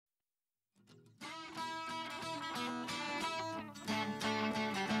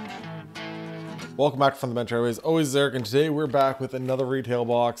Welcome back from the bench. Always Eric, and today we're back with another retail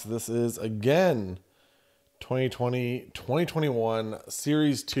box. This is again 2020-2021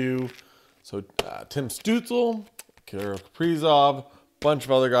 Series 2. So Tim Stutzle, Kaprizov, bunch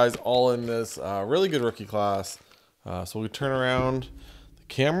of other guys all in this really good rookie class. So we turn around the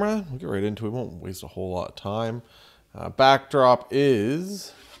camera, we'll get right into it. We won't waste a whole lot of time. Backdrop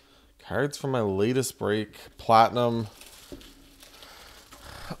is cards from my latest break, Platinum.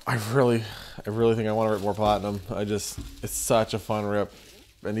 I really think I want to rip more Platinum. It's such a fun rip.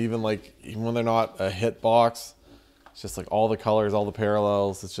 And even when they're not a hit box, it's just like all the colors, all the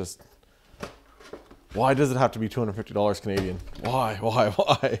parallels. It's just, why does it have to be $250 Canadian? Why?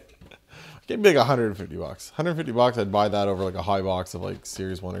 Give me like $150. $150, I'd buy that over like a high box of like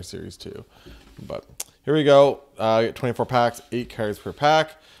Series 1 or Series 2. But here we go. I get 24 packs, 8 cards per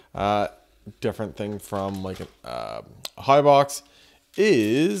pack. Different thing from like a high box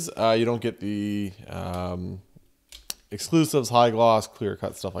is you don't get the exclusives, high gloss, clear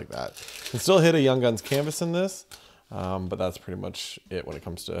cut, stuff like that. You can still hit a Young Guns canvas in this, but that's pretty much it when it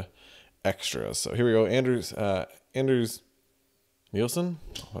comes to extras. So here we go. Anders Nielsen,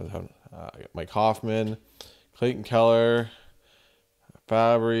 Mike Hoffman, Clayton Keller,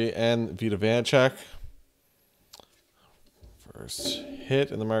 Fabry, and Vita Vanchek. First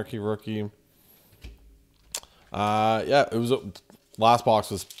hit in the marquee rookie. Yeah, it was last box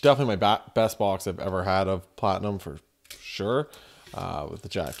was definitely my best box I've ever had of Platinum for sure. With the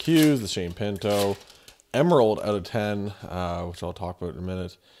Jack Hughes, the Shane Pinto, Emerald out of 10, which I'll talk about in a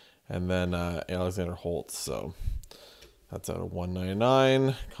minute, and then Alexander Holtz. So that's out of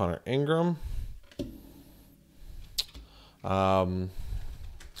 199. Connor Ingram. But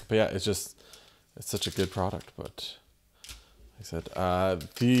yeah, it's such a good product. But like I said,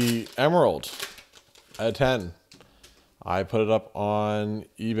 the Emerald out of 10. I put it up on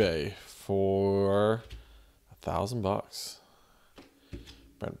eBay for $1,000.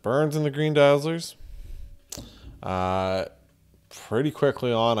 Brent Burns in the Green Dazzlers. Pretty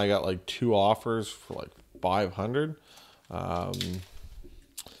quickly on, I got like 2 offers for like $500.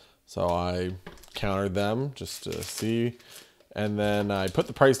 So I countered them just to see, and then I put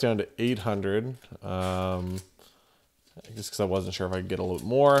the price down to $800. Just because I wasn't sure if I could get a little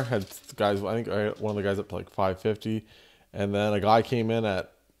more. Had guys, I think one of the guys up to like $550. And then a guy came in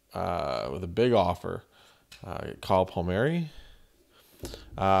at with a big offer, Kyle Palmieri,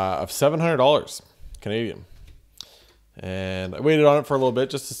 of $700 Canadian. And I waited on it for a little bit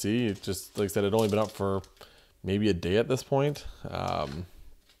just to see. Just like I said, it'd only been up for maybe a day at this point.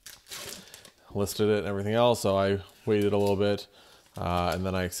 Listed it and everything else, so I waited a little bit, and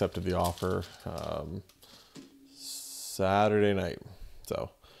then I accepted the offer Saturday night. So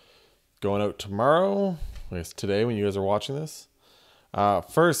going out tomorrow. I guess today when you guys are watching this.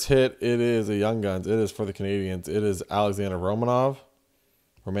 First hit, it is a Young Guns. It is for the Canadians. It is Alexander Romanov,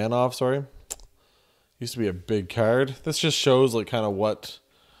 sorry. Used to be a big card. This just shows like kind of what,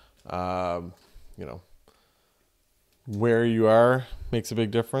 where you are makes a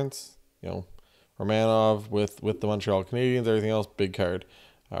big difference. Romanov with the Montreal Canadiens, everything else, big card.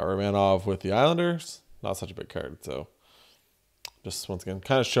 Romanov with the Islanders, not such a big card. So just once again,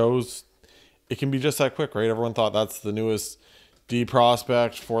 kind of shows it can be just that quick, right? Everyone thought that's the newest D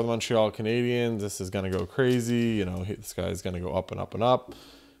prospect for the Montreal Canadiens. This is going to go crazy. This guy's going to go up and up and up.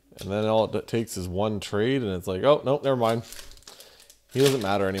 And then all it takes is one trade, and it's like, oh, no, never mind. He doesn't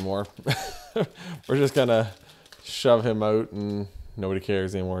matter anymore. We're just going to shove him out, and nobody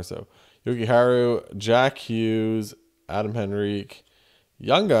cares anymore. So Yogi Haru, Jack Hughes, Adam Henrique,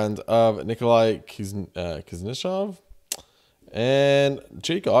 Young Guns of Nikolai Kuznetsov, and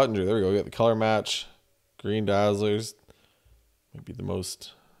Jake Ottinger. There we go. We got the color match. Green Dazzlers. Maybe the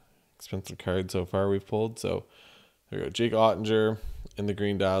most expensive card so far we've pulled. So there we go. Jake Ottinger in the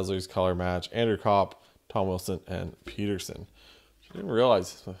Green Dazzlers color match. Andrew Kopp, Tom Wilson, and Peterson. I didn't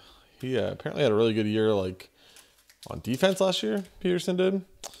realize he apparently had a really good year like on defense last year. Peterson did.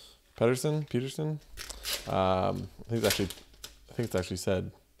 Peterson. I think it's actually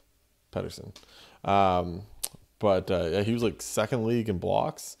said Peterson. But yeah, he was like second league in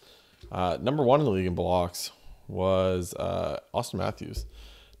blocks. Number 1 in the league in blocks was Austin Matthews.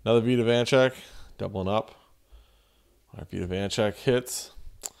 Another Vita Vanchek, doubling up. Our Vita Vanchek hits.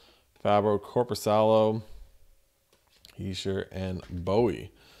 Fabro, Corpusalo, Heischer, and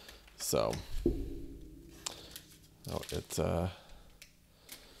Bowie. So, it's is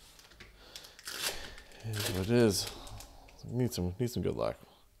what it is. Need some good luck.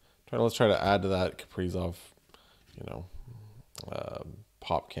 Let's try to add to that Kaprizov,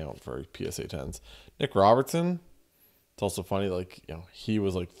 pop count for PSA 10s. Nick Robertson, It's also funny, like, he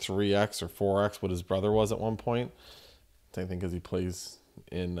was like 3x or 4x what his brother was at one point. Same thing because he plays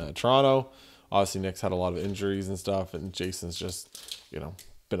in Toronto. Obviously, Nick's had a lot of injuries and stuff, and Jason's just,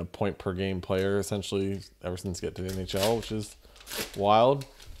 been a point per game player essentially ever since he got to the NHL, which is wild.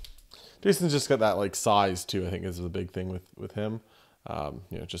 Jason's just got that like size too, I think is the big thing with him.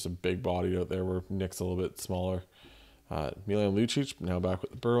 Just a big body out there where Nick's a little bit smaller. Milan Lucic, now back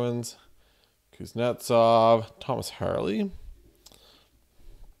with the Bruins. Kuznetsov, Thomas Harley,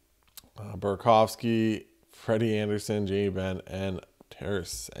 Burakovsky, Freddie Anderson, Jamie Benn, and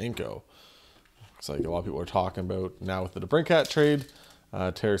Tarasenko. Looks like a lot of people are talking about now with the DeBrincat trade.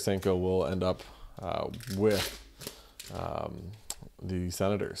 Tarasenko will end up with the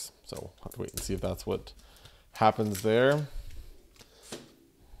Senators. So we'll have to wait and see if that's what happens there.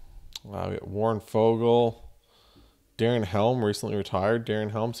 We got Warren Fogle. Darren Helm recently retired.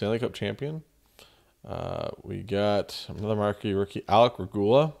 Darren Helm, Stanley Cup champion. We got another marquee rookie, Alec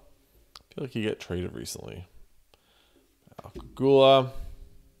Regula. I feel like he got traded recently. Alec Regula.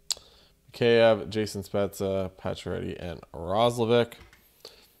 Mikheyev, Jason Spezza, Pacioretty, and Roslovic.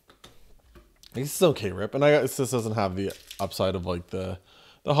 This is okay, Rip. And this doesn't have the upside of like the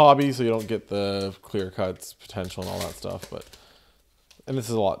hobby, so you don't get the clear cuts potential and all that stuff. And this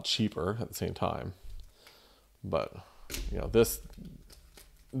is a lot cheaper at the same time. But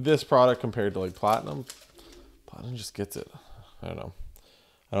this product compared to like Platinum just gets it. I don't know.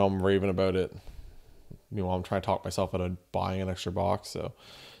 I know I'm raving about it. I'm trying to talk myself out of buying an extra box. So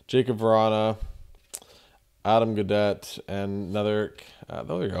Jacob Verana, Adam Gaudette, and another,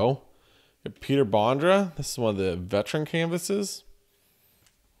 there we go. Peter Bondra. This is one of the veteran canvases.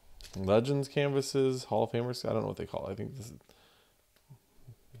 Legends canvases, Hall of Famers. I don't know what they call it. I think this is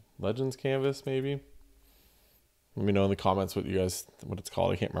Legends canvas, maybe. Let me know in the comments what it's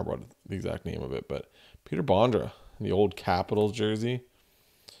called. I can't remember what the exact name of it, but Peter Bondra in the old Capitals jersey.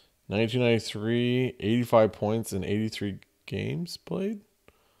 1993, 85 points in 83 games played.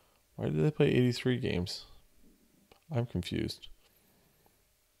 Why did they play 83 games? I'm confused.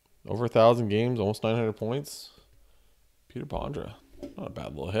 Over 1,000 games, almost 900 points. Peter Bondra. Not a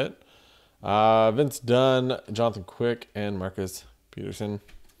bad little hit. Vince Dunn, Jonathan Quick, and Marcus Peterson.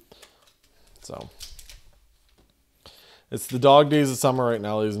 So it's the dog days of summer right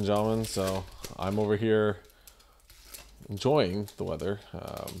now, ladies and gentlemen. So I'm over here enjoying the weather,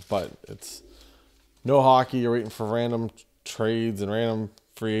 but it's no hockey. You're waiting for random trades and random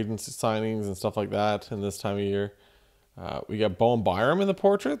free agency signings and stuff like that in this time of year. We got Bowen Byram in the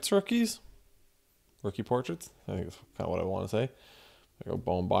portraits, rookie portraits. I think that's kind of what I want to say. There we go,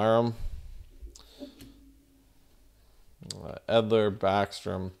 Bowen Byram, Edler,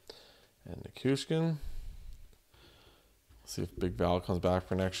 Backstrom, and Nikushkin. See if Big Val comes back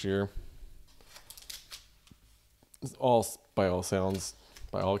for next year. By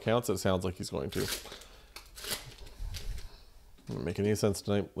all accounts, it sounds like he's going to. Doesn't make any sense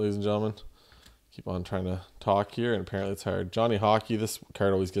tonight, ladies and gentlemen. Keep on trying to talk here, and apparently it's hard. Johnny Hockey, this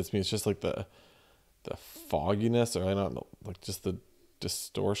card always gets me. It's just like the fogginess, or I don't know, like just the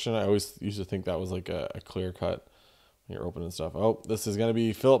distortion. I always used to think that was like a clear cut when you're opening stuff. Oh, this is going to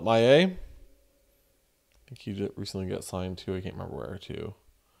be Philip Maillet. I think he recently got signed too. I can't remember where to.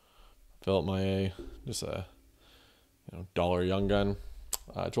 Philip Maillet, just a dollar young gun.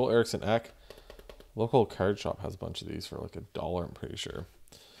 Joel Eriksson Ek. Local card shop has a bunch of these for like $1, I'm pretty sure.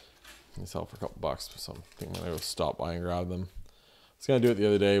 They sell for a couple bucks, so I think I'm gonna go stop by and grab them. I was gonna do it the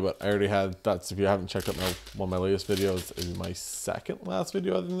other day, but I already had. If you haven't checked out one of my latest videos, is my second last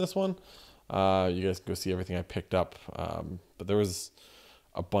video other than this one. You guys can go see everything I picked up. But there was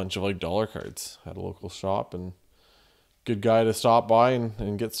a bunch of like dollar cards at a local shop, and good guy to stop by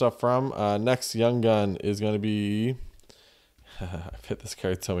and get stuff from. Next young gun is gonna be. I've hit this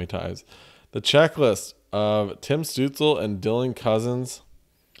card so many times. The checklist of Tim Stutzle and Dylan Cousins.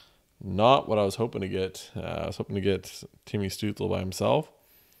 Not what I was hoping to get. I was hoping to get Timmy Stutzle by himself.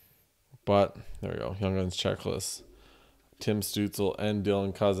 But there we go. Young Guns checklist. Tim Stutzle and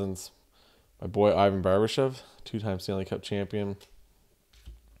Dylan Cousins. My boy Ivan Barbashev, 2-time Stanley Cup champion.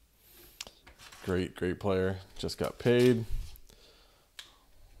 Great player. Just got paid.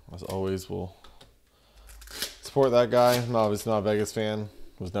 As always, we'll support that guy. I'm obviously not a Vegas fan.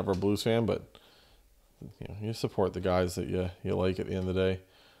 Was never a Blues fan, but you support the guys that you like at the end of the day.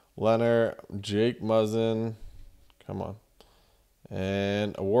 Leonard, Jake Muzzin, come on.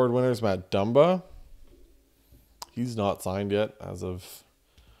 And award winners, Matt Dumba. He's not signed yet as of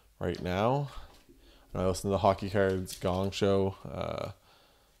right now. I listen to the Hockey Cards Gong Show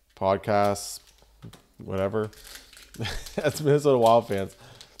podcasts, whatever. That's Minnesota Wild fans.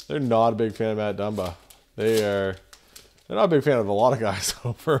 They're not a big fan of Matt Dumba. They are they're not a big fan of a lot of guys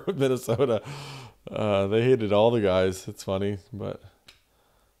over Minnesota. They hated all the guys. It's funny, but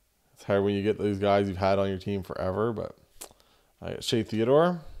it's hard when you get those guys you've had on your team forever. But I got Shea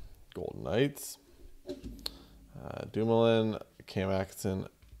Theodore, Golden Knights, Dumoulin, Cam Atkinson,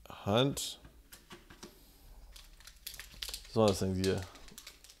 Hunt. It's one of those things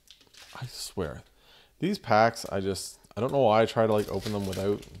I swear, these packs, I don't know why I try to like open them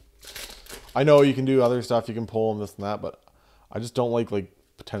without. I know you can do other stuff, you can pull them, this and that, but I just don't like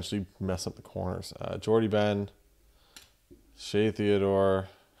potentially mess up the corners. Jordy Ben, Shea Theodore,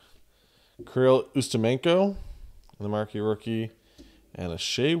 Kirill Ustimenko, the marquee rookie, and a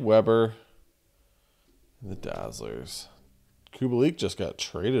Shea Weber, the Dazzlers. Kubalik just got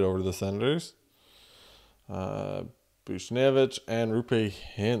traded over to the Senators. Buchnevich and Rupe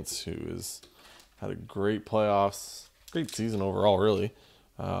Hintz, who has had a great playoffs, great season overall, really.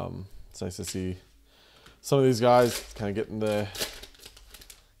 It's nice to see some of these guys kind of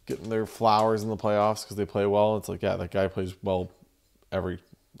getting their flowers in the playoffs because they play well. It's like, yeah, that guy plays well every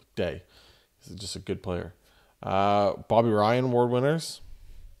day. He's just a good player. Bobby Ryan award winners.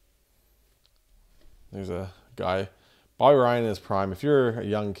 There's a guy, Bobby Ryan in his prime. If you're a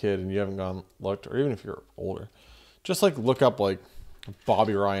young kid and you haven't looked, or even if you're older, just look up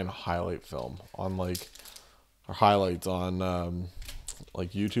Bobby Ryan highlight film on or highlights on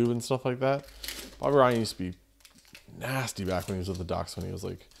YouTube and stuff like that. Bobby Ryan used to be nasty back when he was with the Ducks, when he was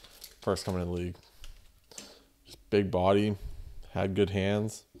first coming in the league. Just big body, had good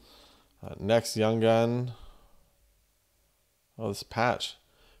hands. Next young gun. Oh, this patch.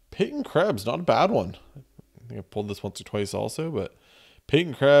 Peyton Krebs, not a bad one. I think I pulled this once or twice also, but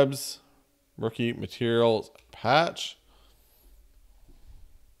Peyton Krebs, rookie materials patch.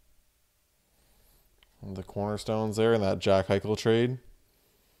 The cornerstones there in that Jack Eichel trade.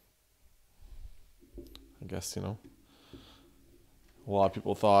 I guess, a lot of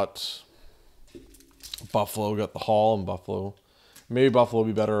people thought Buffalo got the haul, and maybe Buffalo will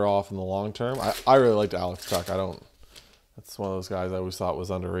be better off in the long term. I really liked Alex Tuck. That's one of those guys I always thought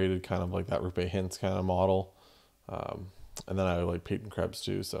was underrated, kind of like that Rupe Hintz kind of model. And then I like Peyton Krebs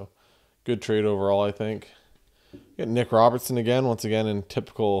too, so good trade overall, I think. Get Nick Robertson again, once again in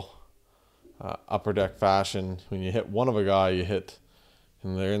typical upper deck fashion. When you hit one of a guy, you hit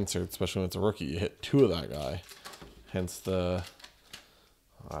in their insert, especially when it's a rookie, you hit two of that guy. Hence the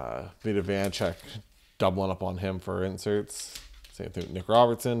Vita Vanchek doubling up on him for inserts. Same thing with Nick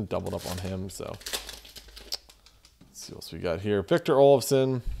Robertson, doubled up on him. So let's see what else we got here. Victor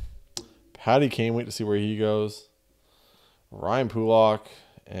Olofsson, Patty Kane, wait to see where he goes. Ryan Pulak,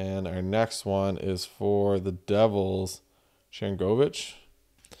 and our next one is for the Devils, Sharangovich.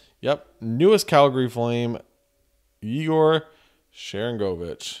 Yep, newest Calgary Flame, Igor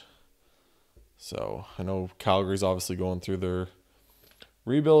Sharangovich. So I know Calgary's obviously going through their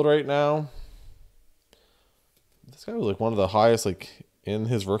rebuild right now. This guy was one of the highest in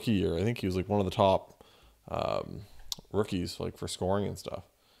his rookie year. I think he was one of the top rookies for scoring and stuff.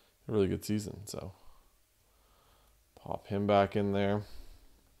 A really good season. So pop him back in there.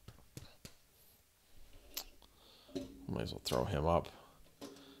 Might as well throw him up.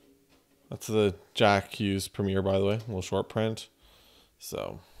 That's the Jack Hughes Premier, by the way. A little short print.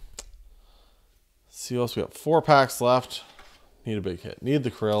 So let's see what else we got. 4 packs left. Need a big hit. Need the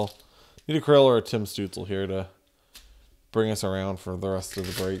Krill. Need a Krill or a Tim Stutzle here to bring us around for the rest of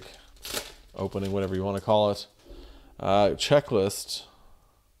the break. Opening, whatever you want to call it. Checklist.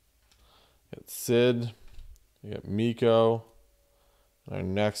 Got Sid. We got Miko. Our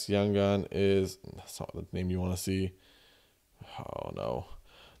next young gun is, that's not the name you want to see. Oh no.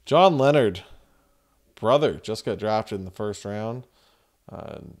 John Leonard. Brother just got drafted in the first round.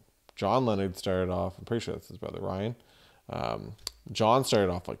 John Leonard started off, I'm pretty sure that's his brother Ryan. John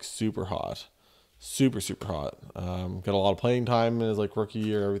started off super hot. Super hot. Got a lot of playing time in his rookie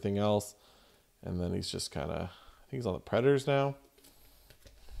year, everything else. And then he's just kind of, I think he's on the Predators now.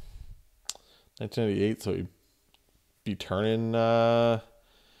 1998, so he'd be turning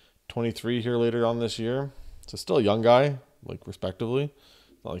 23 here later on this year. So still a young guy, respectively.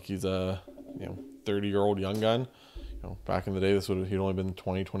 Not like he's a 30-year-old young gun. Back in the day, he'd only been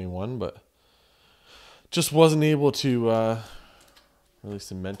 20, 21, but just wasn't able to really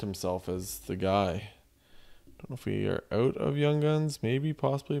cement himself as the guy. Don't know if we are out of young guns. Maybe,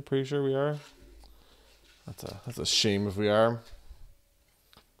 possibly. Pretty sure we are. That's a shame if we are.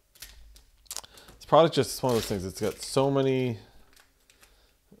 This product just one of those things. It's got so many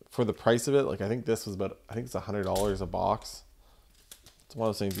for the price of it. I think this was about, I think it's $100 a box. It's one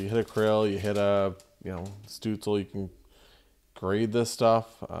of those things. You hit a Krill, you hit a Stutzle, you can grade this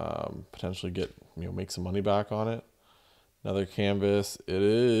stuff, potentially get make some money back on it. Another canvas. It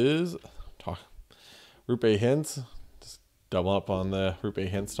is Rupe Hints. Just double up on the Rupe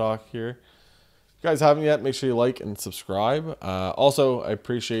Hints talk here. If you guys haven't yet, make sure you like and subscribe. Also, I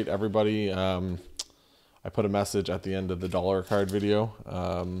appreciate everybody. I put a message at the end of the dollar card video,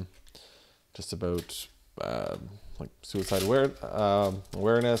 just about like suicide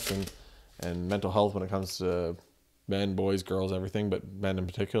awareness and mental health when it comes to men, boys, girls, everything, but men in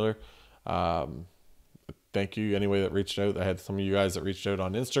particular. Thank you anyway that reached out. I had some of you guys that reached out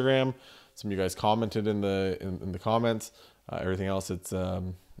on Instagram. Some of you guys commented in the comments. Everything else, it's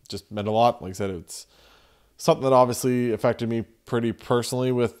just meant a lot. Like I said, it's something that obviously affected me pretty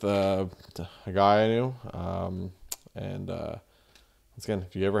personally with a guy I knew. And once again,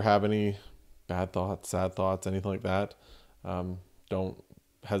 if you ever have any bad thoughts, sad thoughts, anything like that, don't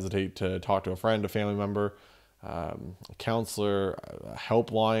hesitate to talk to a friend, a family member, a counselor, a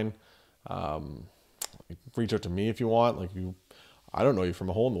helpline. Reach out to me if you want. Like, I don't know you from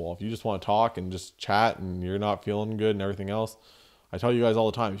a hole in the wall. If you just want to talk and just chat and you're not feeling good and everything else, I tell you guys all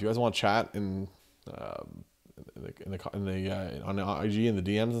the time, if you guys want to chat on the IG and the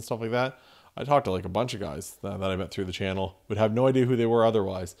DMs and stuff like that, I talked to like a bunch of guys that I met through the channel, would have no idea who they were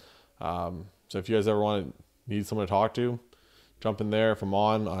otherwise. So if you guys ever need someone to talk to, jump in there. If I'm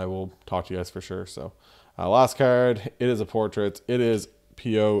on, I will talk to you guys for sure. So last card, it is a portrait. It is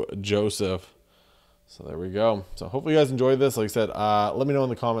P.O. Joseph. So there we go. So hopefully you guys enjoyed this. Like I said, let me know in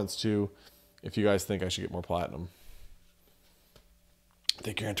the comments too if you guys think I should get more platinum. I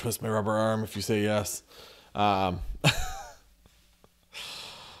think you're going to twist my rubber arm if you say yes. The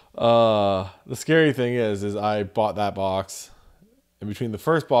scary thing is I bought that box. And between the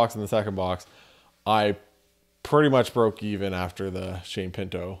first box and the second box, I pretty much broke even after the Shane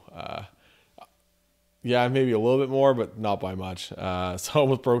Pinto. Yeah, maybe a little bit more, but not by much. So I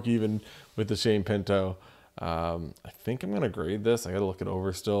almost broke even with the Shane Pinto. I think I'm going to grade this. I got to look it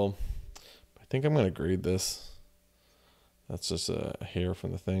over still. I think I'm going to grade this. That's just a hair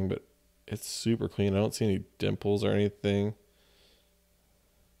from the thing, but it's super clean. I don't see any dimples or anything.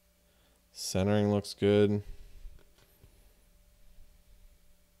 Centering looks good.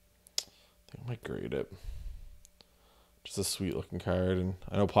 I think I might grade it. Just a sweet looking card, and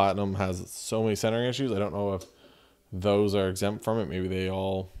I know Platinum has so many centering issues. I don't know if those are exempt from it. Maybe they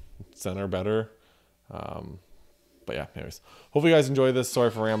all center better. But yeah, anyways, hopefully you guys enjoyed this.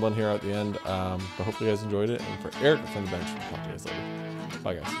 Sorry for rambling here at the end, but hopefully you guys enjoyed it. And for Eric from the bench, talk to you guys later.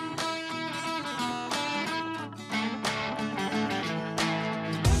 Bye guys.